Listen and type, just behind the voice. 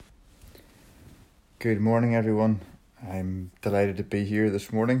Good morning, everyone. I'm delighted to be here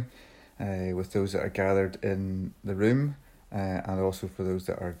this morning with those that are gathered in the room and also for those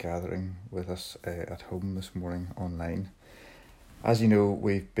that are gathering with us at home this morning online. As you know,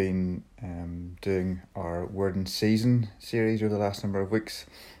 we've been doing our Word in Season series over the last number of weeks,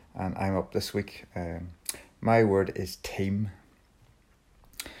 and I'm up this week. My word is team.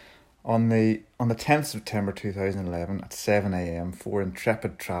 On the 10th September 2011 at 7 a.m, 4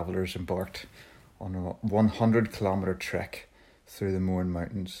 intrepid travellers embarked on a 100-kilometre trek through the Mourne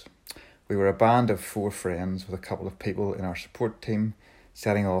Mountains. We were a band of 4 friends with a couple of people in our support team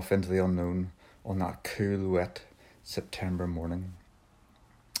setting off into the unknown on that cool, wet September morning.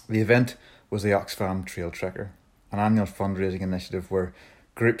 The event was the Oxfam Trail Trekker, an annual fundraising initiative where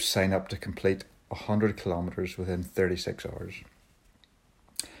groups sign up to complete 100 kilometres within 36 hours.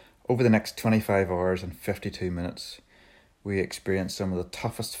 Over the next 25 hours and 52 minutes, we experienced some of the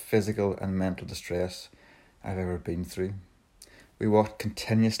toughest physical and mental distress I've ever been through. We walked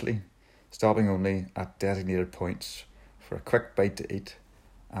continuously, stopping only at designated points for a quick bite to eat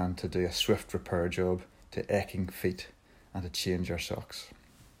and to do a swift repair job to aching feet and to change our socks.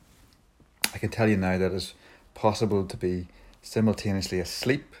 I can tell you now that it's possible to be simultaneously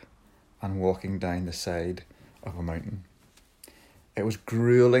asleep and walking down the side of a mountain. It was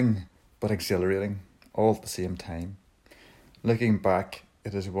gruelling but exhilarating all at the same time. Looking back,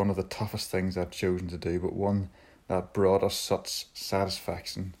 it is one of the toughest things I've chosen to do, but one that brought us such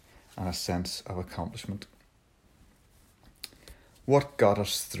satisfaction and a sense of accomplishment. What got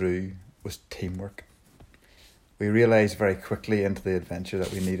us through was teamwork. We realised very quickly into the adventure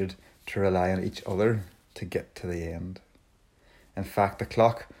that we needed to rely on each other to get to the end. In fact, the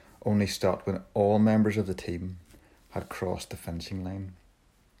clock only stopped when all members of the team had crossed the finishing line.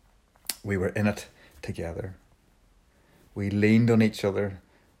 We were in it together. We leaned on each other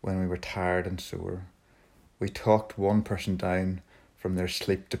when we were tired and sore. We talked one person down from their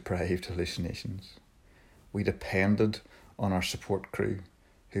sleep-deprived hallucinations. We depended on our support crew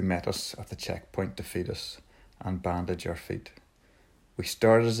who met us at the checkpoint to feed us and bandage our feet. We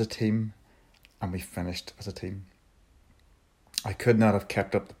started as a team and we finished as a team. I could not have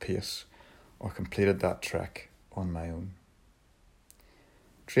kept up the pace or completed that trek on my own.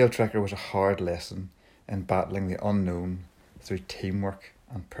 Trail Trekker was a hard lesson in battling the unknown through teamwork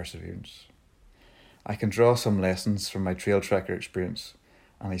and perseverance. I can draw some lessons from my Trail Trekker experience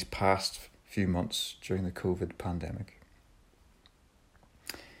and these past few months during the COVID pandemic.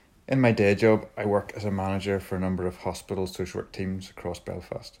 In my day job, I work as a manager for a number of hospital social work teams across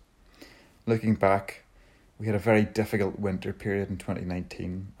Belfast. Looking back, we had a very difficult winter period in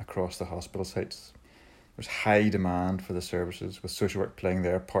 2019 across the hospital sites. There was high demand for the services, with social work playing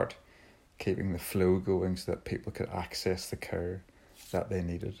their part, keeping the flow going so that people could access the care that they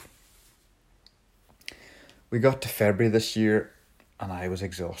needed. We got to February this year and I was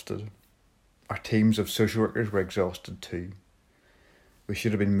exhausted. Our teams of social workers were exhausted too. We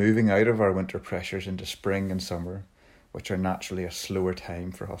should have been moving out of our winter pressures into spring and summer, which are naturally a slower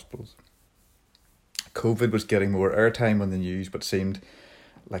time for hospitals. COVID was getting more airtime on the news, but seemed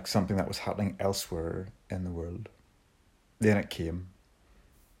like something that was happening elsewhere in the world. Then it came.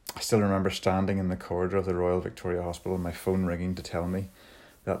 I still remember standing in the corridor of the Royal Victoria Hospital and my phone ringing to tell me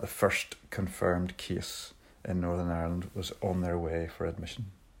that the first confirmed case in Northern Ireland was on their way for admission.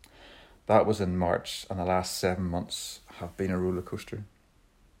 That was in March, and the last 7 months have been a roller coaster.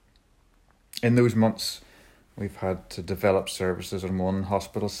 In those months, we've had to develop services on one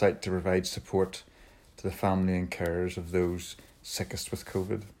hospital site to provide support to the family and carers of those sickest with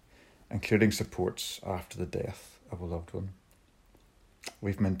COVID, including supports after the death of a loved one.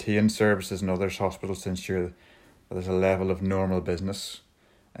 We've maintained services in other hospitals to ensure that there's a level of normal business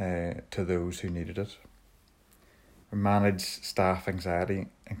to those who needed it. We managed staff anxiety,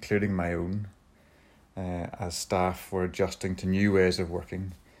 including my own, as staff were adjusting to new ways of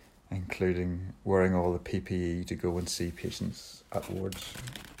working, including wearing all the PPE to go and see patients at wards.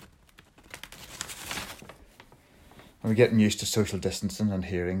 And we're getting used to social distancing and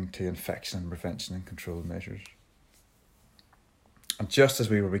adhering to infection prevention and control measures. And just as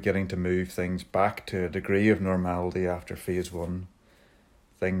we were beginning to move things back to a degree of normality after phase 1,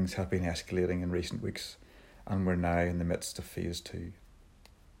 things have been escalating in recent weeks, and we're now in the midst of phase 2.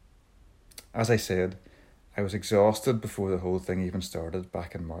 As I said, I was exhausted before the whole thing even started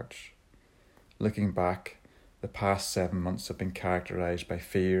back in March. Looking back, the past 7 months have been characterised by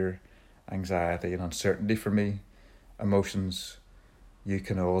fear, anxiety and uncertainty for me, emotions you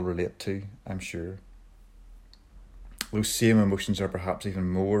can all relate to, I'm sure. Those same emotions are perhaps even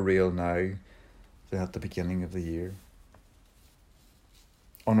more real now than at the beginning of the year.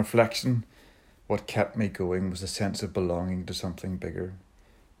 On reflection, What kept me going was the sense of belonging to something bigger,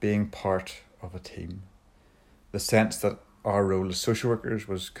 being part of a team. The sense that our role as social workers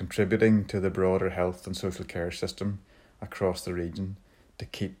was contributing to the broader health and social care system across the region to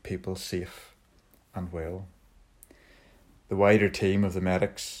keep people safe and well. The wider team of the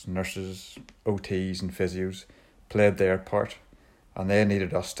medics, nurses, OTs and physios played their part, and they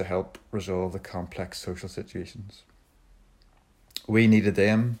needed us to help resolve the complex social situations. We needed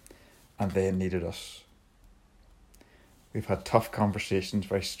them, and they needed us. We've had tough conversations,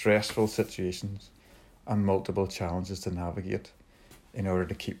 very stressful situations, and multiple challenges to navigate in order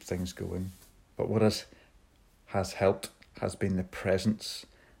to keep things going. But what has helped has been the presence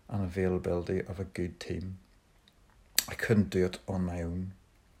and availability of a good team. I couldn't do it on my own.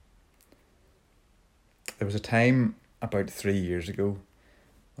 There was a time about 3 years ago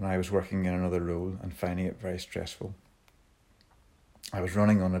when I was working in another role and finding it very stressful. I was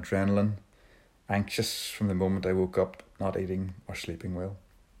running on adrenaline, anxious from the moment I woke up, not eating or sleeping well.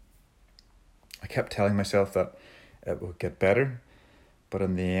 I kept telling myself that it would get better, but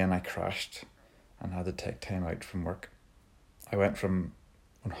in the end I crashed and had to take time out from work. I went from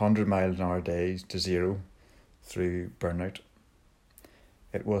 100 mile an hour days to 0 through burnout.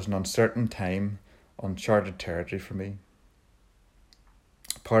 It was an uncertain time, uncharted territory for me.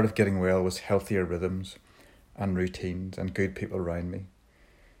 Part of getting well was healthier rhythms and routines and good people around me.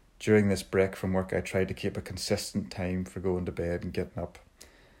 During this break from work, I tried to keep a consistent time for going to bed and getting up.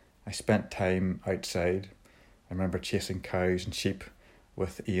 I spent time outside. I remember chasing cows and sheep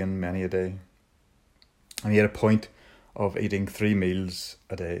with Ian many a day. I made a point of eating 3 meals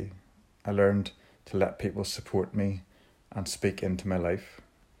a day. I learned to let people support me and speak into my life,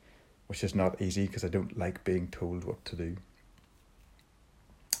 which is not easy because I don't like being told what to do.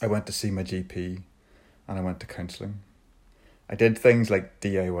 I went to see my GP and I went to counselling. I did things like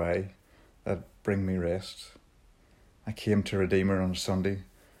DIY that bring me rest. I came to Redeemer on a Sunday,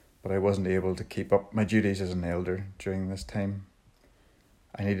 but I wasn't able to keep up my duties as an elder during this time.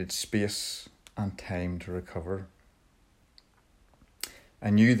 I needed space and time to recover. I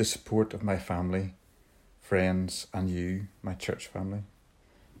knew the support of my family, friends, and you, my church family.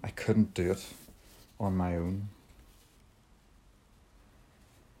 I couldn't do it on my own.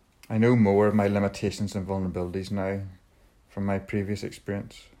 I know more of my limitations and vulnerabilities now from my previous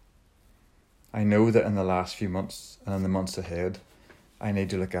experience. I know that in the last few months and in the months ahead, I need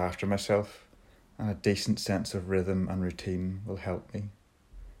to look after myself, and a decent sense of rhythm and routine will help me.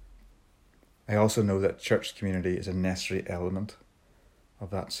 I also know that church community is a necessary element of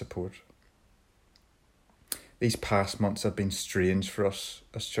that support. These past months have been strange for us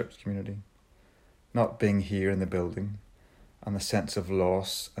as church community, not being here in the building and the sense of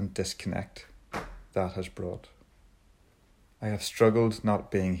loss and disconnect that has brought. I have struggled not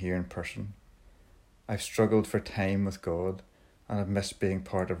being here in person. I've struggled for time with God and have missed being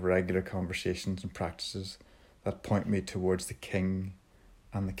part of regular conversations and practices that point me towards the King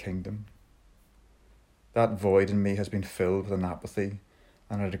and the kingdom. That void in me has been filled with an apathy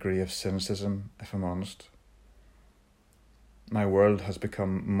and a degree of cynicism, if I'm honest. My world has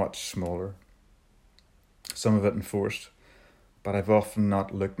become much smaller, some of it enforced, but I've often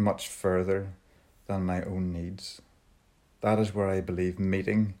not looked much further than my own needs. That is where I believe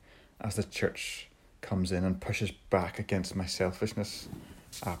meeting as the church comes in and pushes back against my selfishness,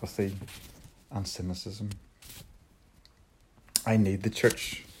 apathy, and cynicism. I need the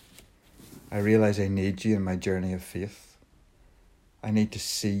church. I realise I need you in my journey of faith. I need to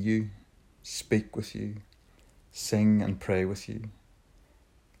see you, speak with you, sing and pray with you,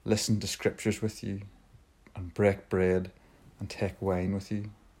 listen to scriptures with you, and break bread and take wine with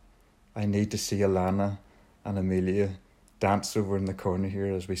you. I need to see Alana and Amelia dance over in the corner here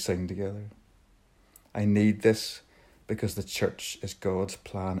as we sing together. I need this because the church is God's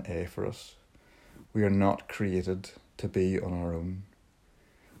plan A for us. We are not created to be on our own.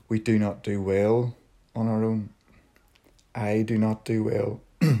 We do not do well on our own. I do not do well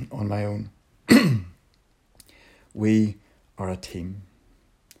on my own. We are a team.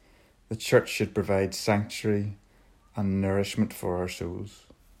 The church should provide sanctuary and nourishment for our souls.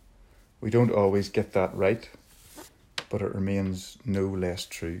 We don't always get that right, but it remains no less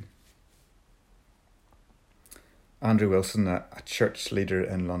true. Andrew Wilson, a church leader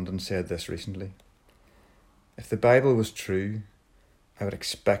in London, said this recently: "If the Bible was true, I would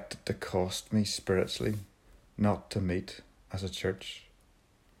expect it to cost me spiritually not to meet as a church.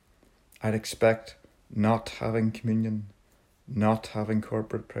 I'd expect not having communion, not having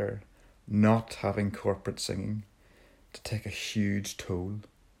corporate prayer, not having corporate singing to take a huge toll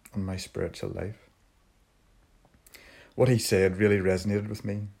on my spiritual life." What he said really resonated with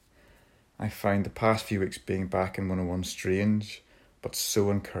me, I found the past few weeks being back in 101 strange, but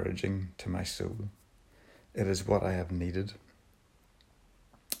so encouraging to my soul. It is what I have needed.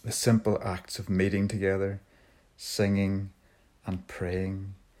 The simple acts of meeting together, singing and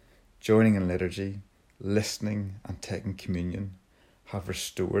praying, joining in liturgy, listening and taking communion have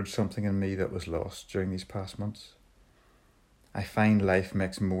restored something in me that was lost during these past months. I find life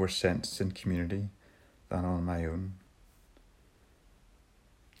makes more sense in community than on my own.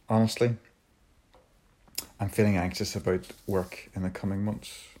 Honestly, I'm feeling anxious about work in the coming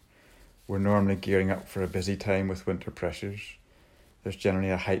months. We're normally gearing up for a busy time with winter pressures. There's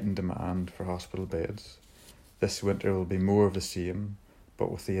generally a heightened demand for hospital beds. This winter will be more of the same,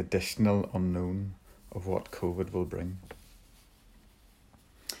 but with the additional unknown of what COVID will bring.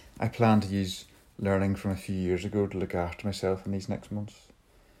 I plan to use learning from a few years ago to look after myself in these next months.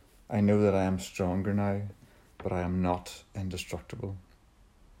 I know that I am stronger now, but I am not indestructible.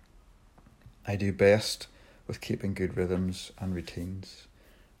 I do best with keeping good rhythms and routines.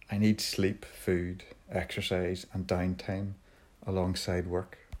 I need sleep, food, exercise and downtime alongside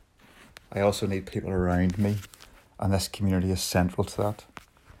work. I also need people around me, and this community is central to that.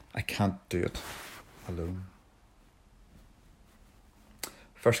 I can't do it alone.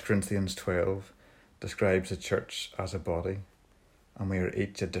 1 Corinthians 12 describes the church as a body, and we are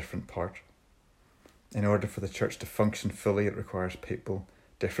each a different part. In order for the church to function fully, it requires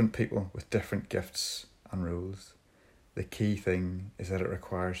different people with different gifts and roles. The key thing is that it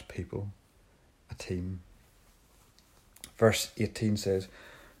requires people, a team. Verse 18 says,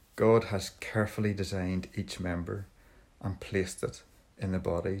 God has carefully designed each member and placed it in the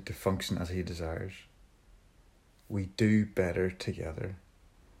body to function as he desires. We do better together.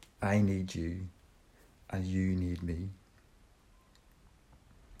 I need you, and you need me.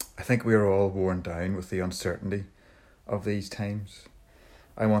 I think we are all worn down with the uncertainty of these times.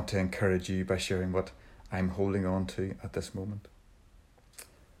 I want to encourage you by sharing what I'm holding on to at this moment.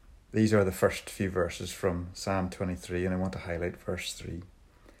 These are the first few verses from Psalm 23, and I want to highlight verse 3.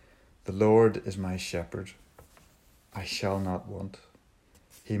 The Lord is my shepherd, I shall not want.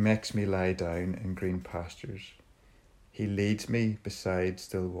 He makes me lie down in green pastures. He leads me beside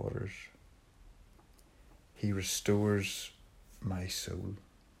still waters. He restores my soul.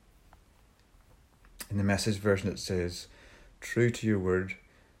 In the Message version it says, true to your word,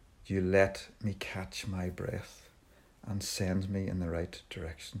 you let me catch my breath and send me in the right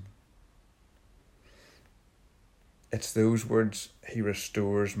direction. It's those words, he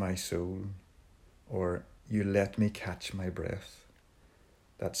restores my soul, or you let me catch my breath,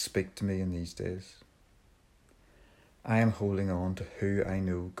 that speak to me in these days. I am holding on to who I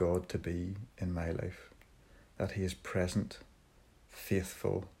know God to be in my life, that he is present,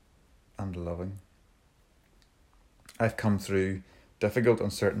 faithful and loving. I've come through difficult,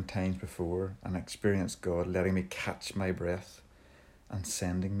 uncertain times before and experienced God letting me catch my breath and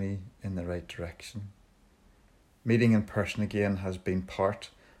sending me in the right direction. Meeting in person again has been part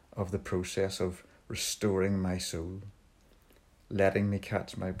of the process of restoring my soul, letting me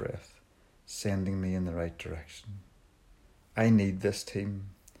catch my breath, sending me in the right direction. I need this team,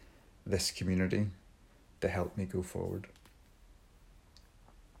 this community, to help me go forward.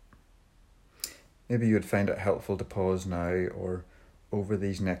 Maybe you would find it helpful to pause now or over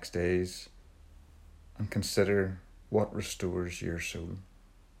these next days and consider what restores your soul.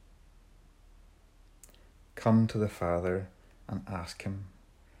 Come to the Father and ask him,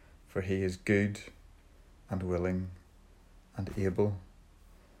 for he is good and willing and able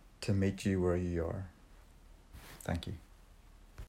to meet you where you are. Thank you.